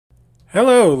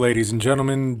Hello, ladies and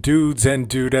gentlemen, dudes and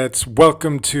dudettes.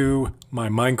 Welcome to my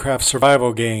Minecraft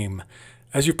survival game.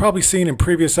 As you've probably seen in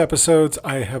previous episodes,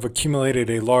 I have accumulated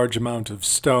a large amount of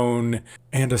stone,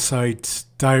 andesite,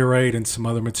 diorite, and some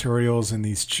other materials in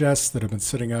these chests that have been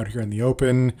sitting out here in the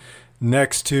open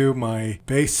next to my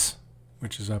base,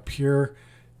 which is up here.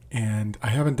 And I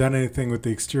haven't done anything with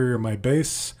the exterior of my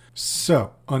base.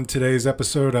 So, on today's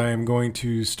episode, I am going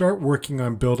to start working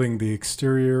on building the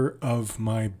exterior of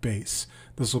my base.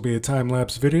 This will be a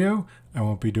time-lapse video. I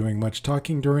won't be doing much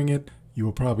talking during it. You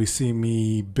will probably see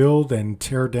me build and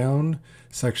tear down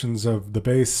sections of the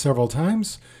base several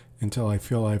times until I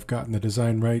feel I've gotten the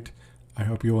design right. I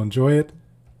hope you'll enjoy it.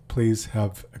 Please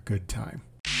have a good time.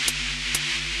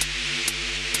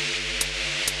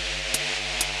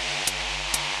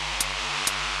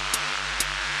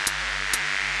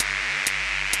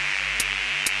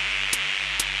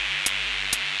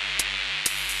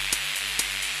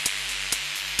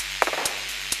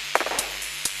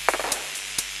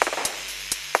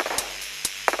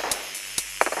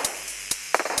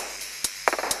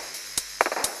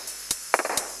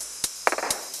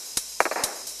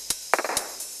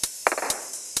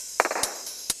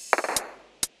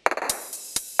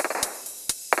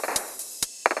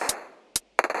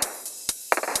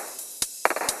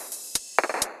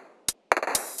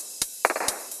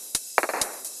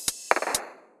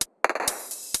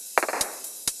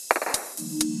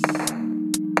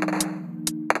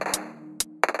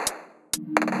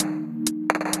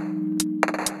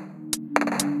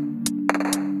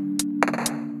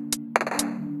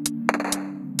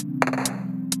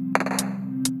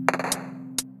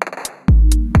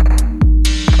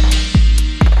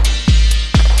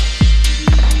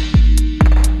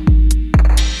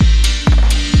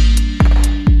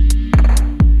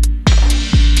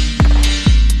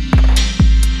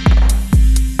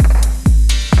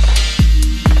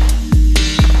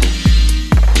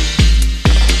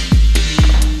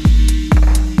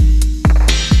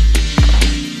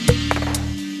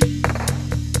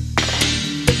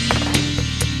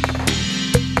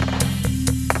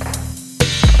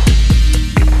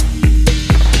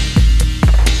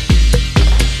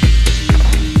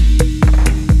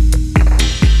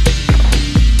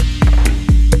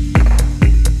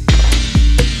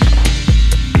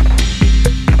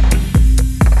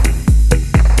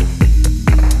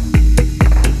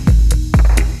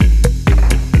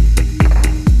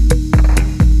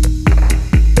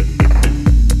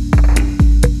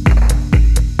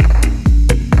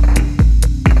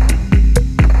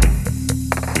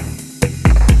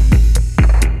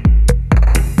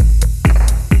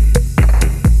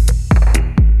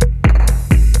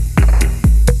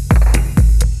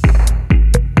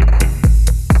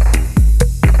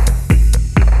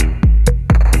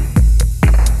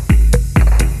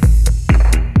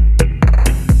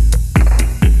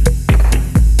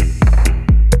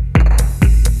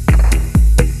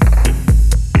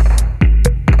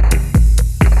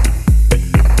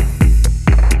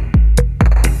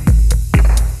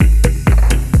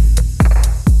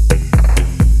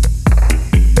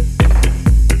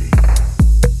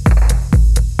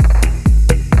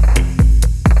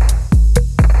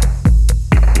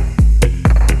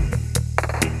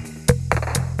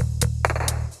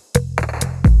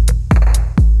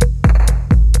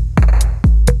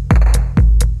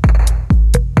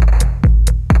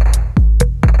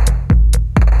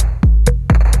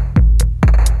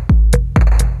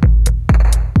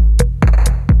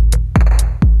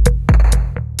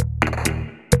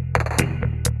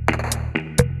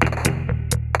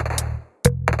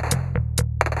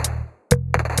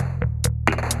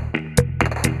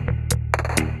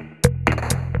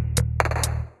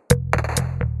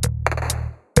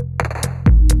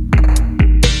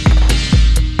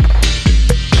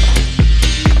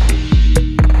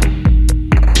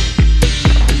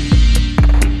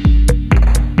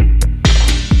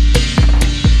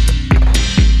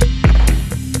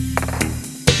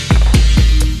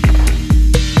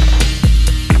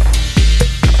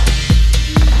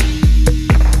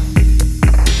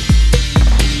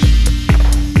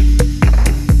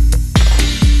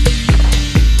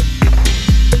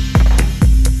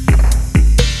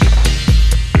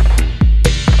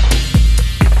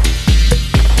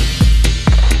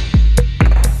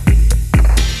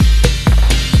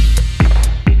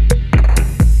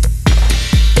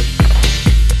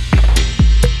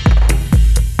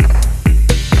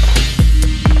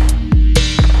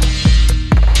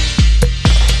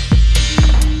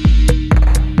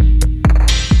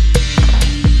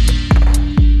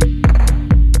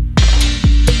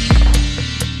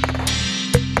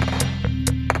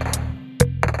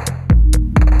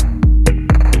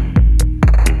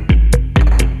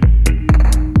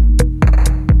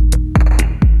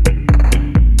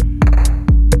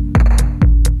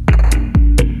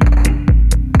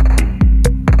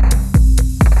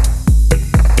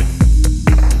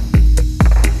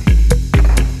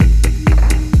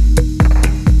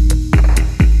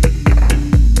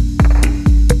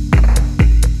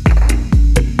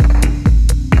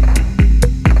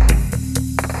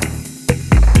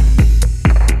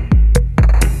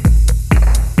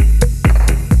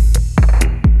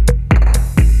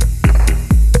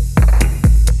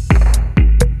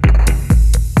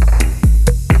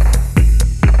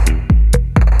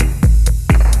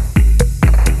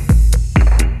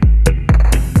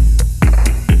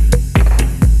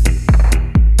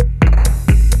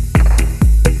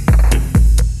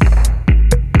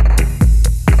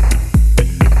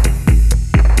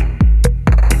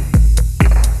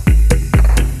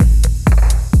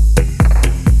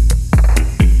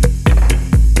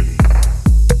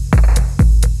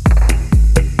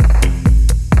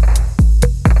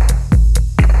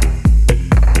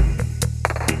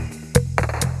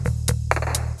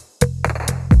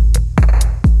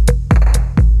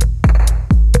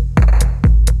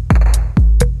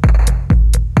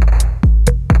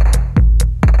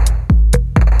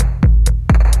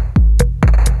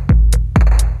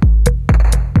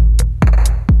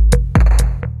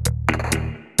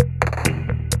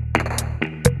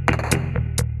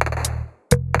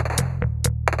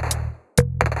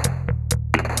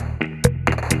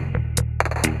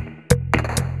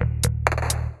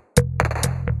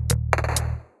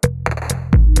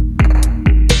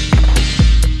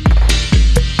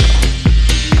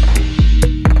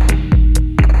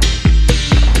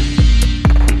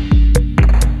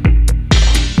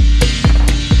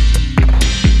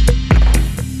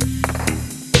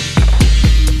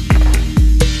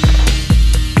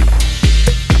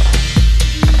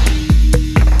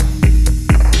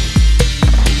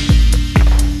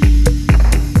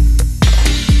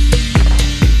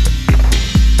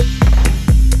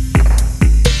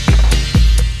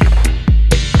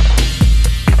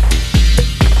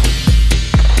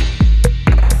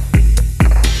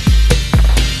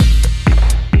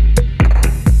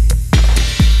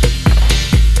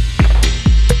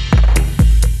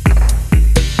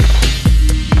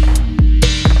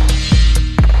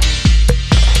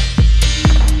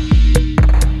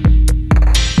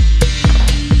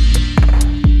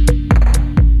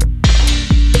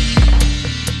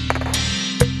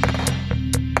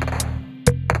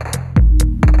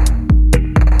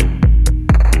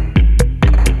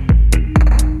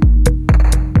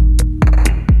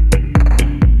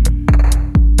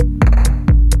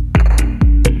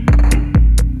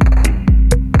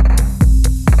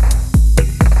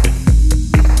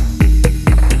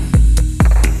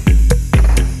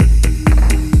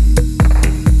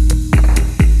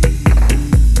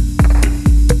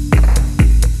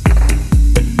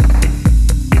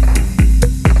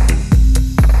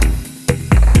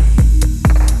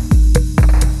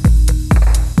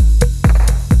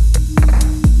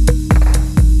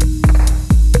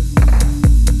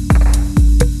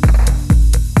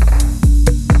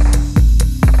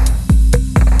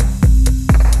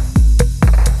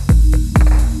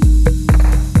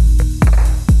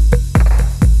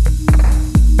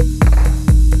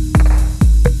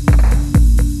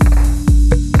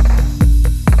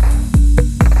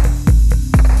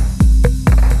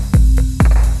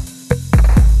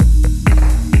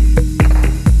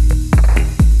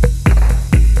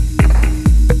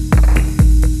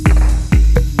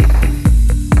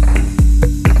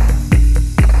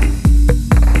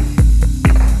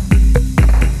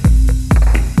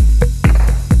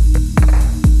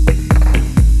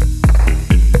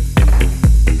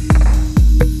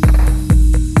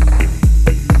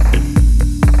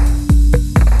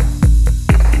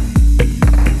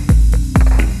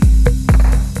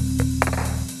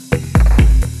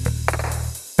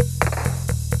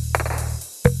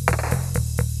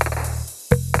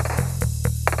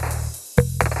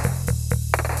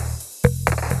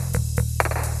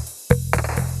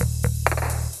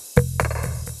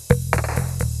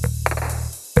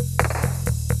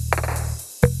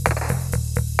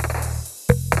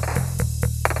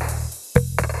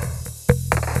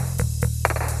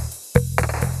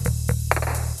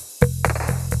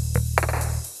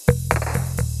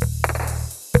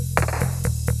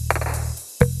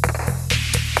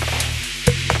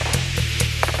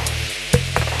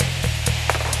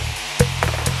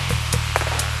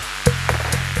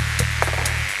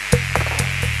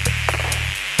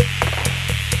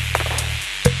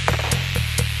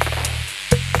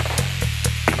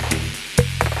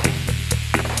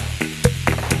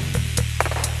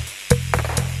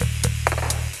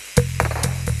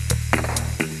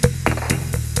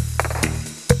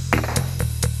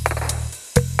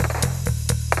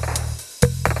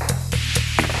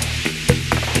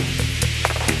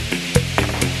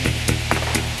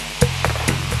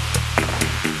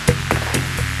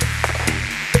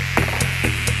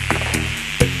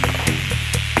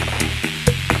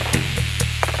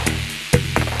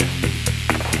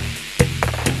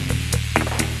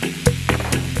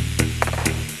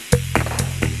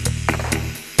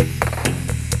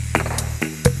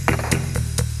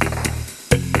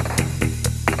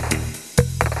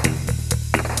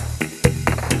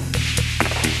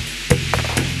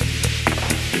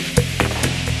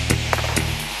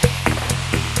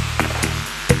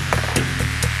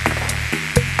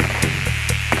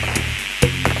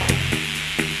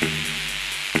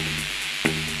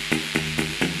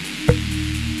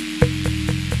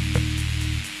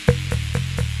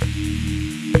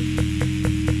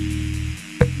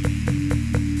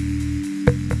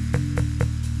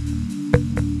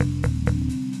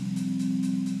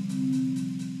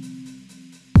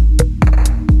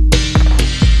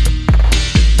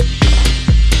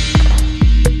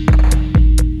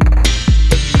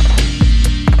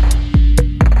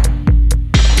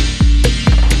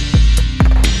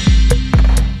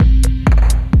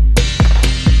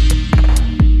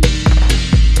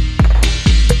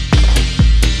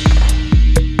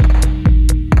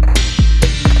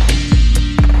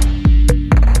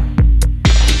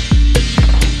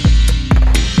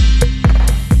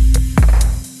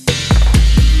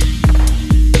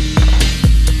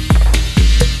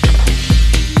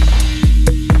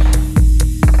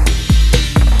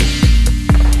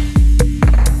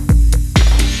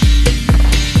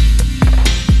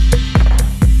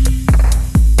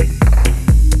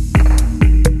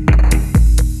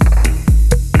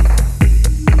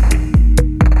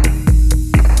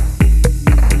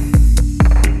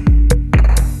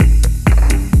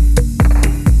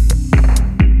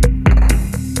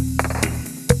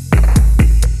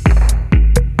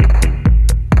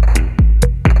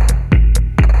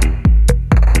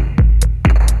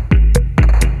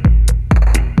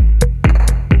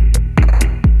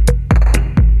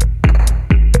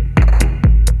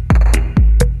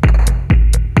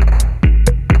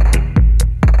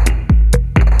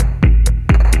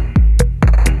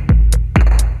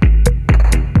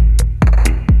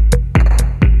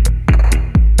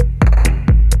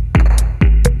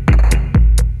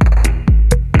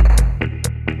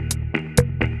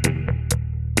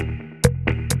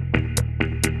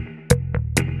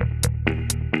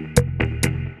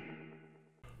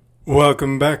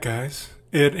 Welcome back, guys.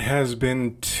 It has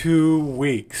been 2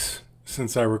 weeks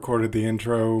since I recorded the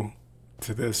intro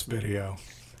to this video.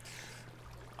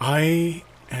 I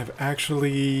have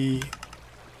actually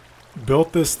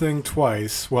built this thing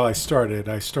twice. Well, I started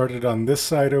on this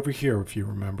side over here, if you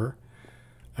remember.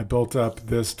 I built up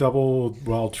this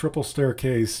triple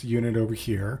staircase unit over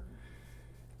here,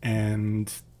 and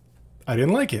I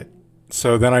didn't like it.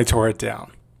 So then I tore it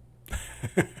down.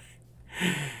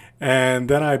 And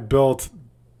then I built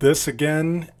this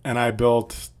again, and I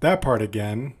built that part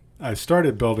again. I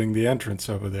started building the entrance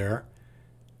over there,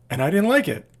 and I didn't like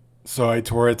it. So I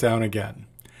tore it down again.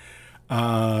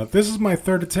 This is my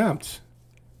third attempt,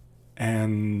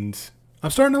 and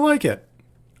I'm starting to like it.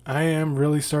 I am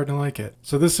really starting to like it.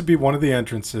 So this would be one of the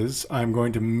entrances. I'm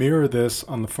going to mirror this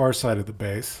on the far side of the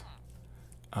base.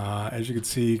 As you can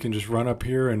see, you can just run up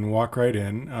here and walk right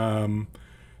in.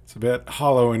 It's a bit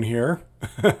hollow in here.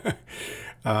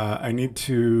 I need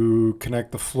to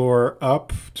connect the floor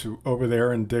up to over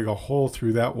there and dig a hole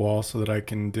through that wall so that I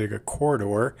can dig a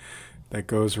corridor that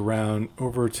goes around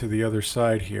over to the other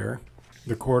side here.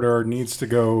 The corridor needs to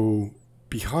go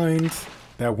behind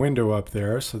that window up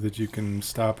there so that you can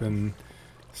stop and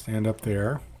stand up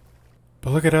there.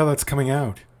 But look at how that's coming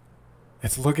out.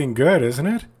 It's looking good, isn't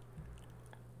it?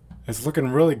 It's looking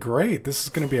really great. This is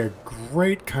going to be a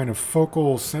great kind of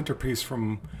focal centerpiece for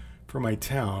my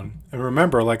town. And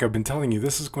remember, like I've been telling you,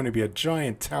 this is going to be a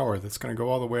giant tower that's going to go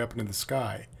all the way up into the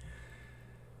sky.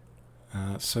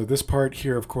 So this part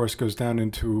here, of course, goes down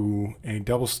into a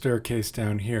double staircase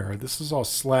down here. This is all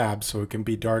slab, so it can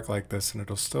be dark like this, and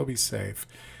it'll still be safe.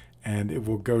 And it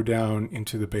will go down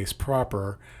into the base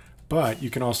proper. But you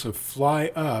can also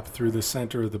fly up through the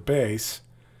center of the base,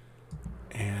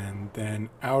 and then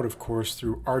out, of course,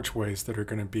 through archways that are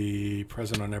going to be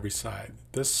present on every side.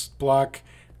 This block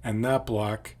and that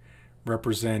block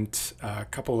represent a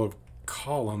couple of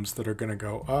columns that are going to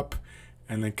go up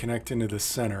and then connect into the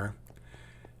center.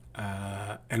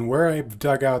 And where I've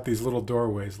dug out these little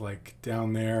doorways, like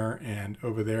down there and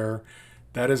over there,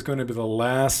 that is going to be the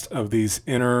last of these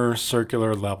inner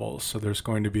circular levels. So there's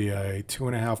going to be a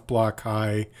 2.5 block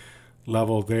high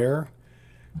level there,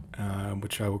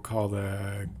 which I will call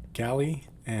the galley,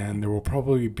 and there will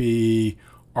probably be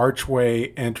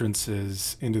archway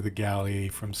entrances into the galley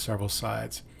from several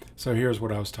sides. So here's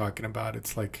what I was talking about.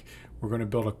 It's like we're going to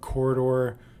build a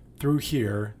corridor through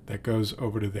here that goes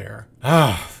over to there.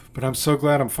 But I'm so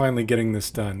glad I'm finally getting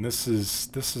this done. This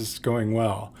is going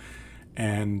well.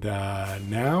 And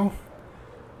now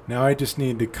I just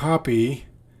need to copy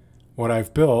what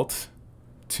I've built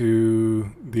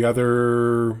to the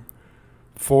other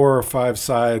 4 or 5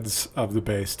 sides of the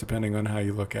base, depending on how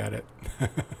you look at it.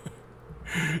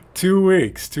 2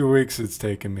 weeks it's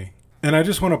taken me. And I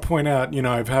just want to point out, you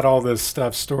know, I've had all this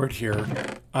stuff stored here.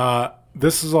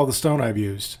 This is all the stone I've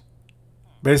used.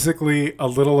 Basically a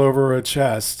little over a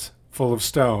chest full of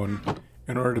stone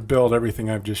in order to build everything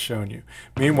I've just shown you.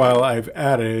 Meanwhile, I've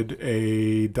added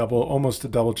almost a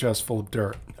double chest full of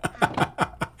dirt.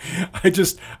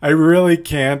 I really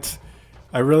can't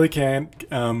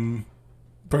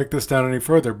break this down any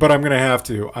further, but I'm going to have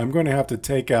to. I'm going to have to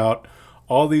take out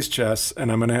all these chests, and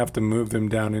I'm going to have to move them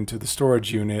down into the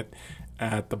storage unit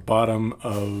at the bottom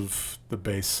of the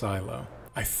base silo.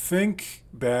 I think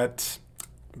that,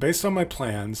 based on my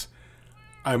plans,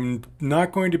 I'm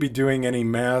not going to be doing any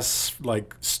mass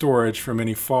storage from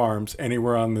any farms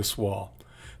anywhere on this wall.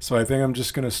 So I think I'm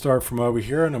just going to start from over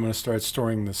here, and I'm going to start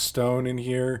storing the stone in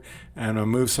here, and I'll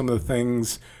move some of the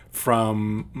things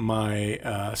from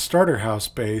my starter house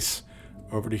base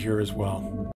over to here as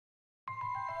well.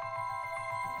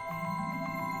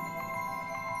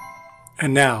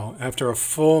 And now, after a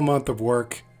full month of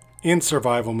work in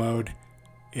survival mode,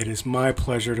 it is my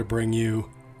pleasure to bring you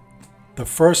the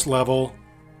first level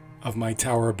of my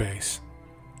tower base.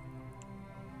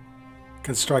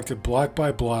 Constructed block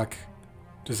by block,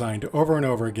 designed over and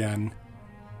over again,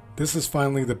 this is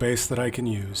finally the base that I can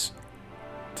use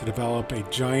to develop a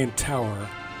giant tower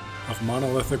of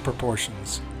monolithic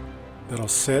proportions that'll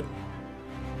sit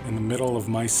in the middle of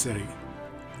my city,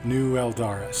 New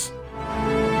Eldaris.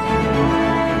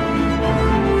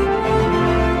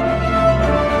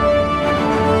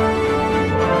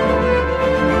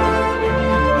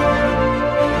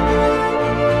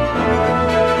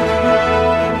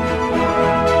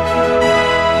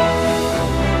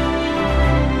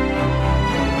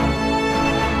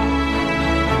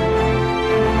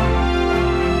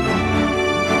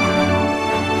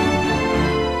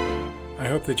 I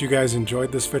hope that you guys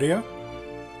enjoyed this video,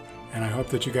 and I hope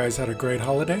that you guys had a great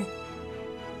holiday.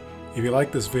 If you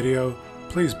like this video,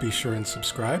 please be sure and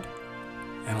subscribe.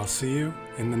 and I'll see you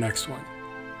in the next one.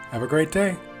 Have a great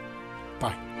day.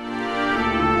 Bye.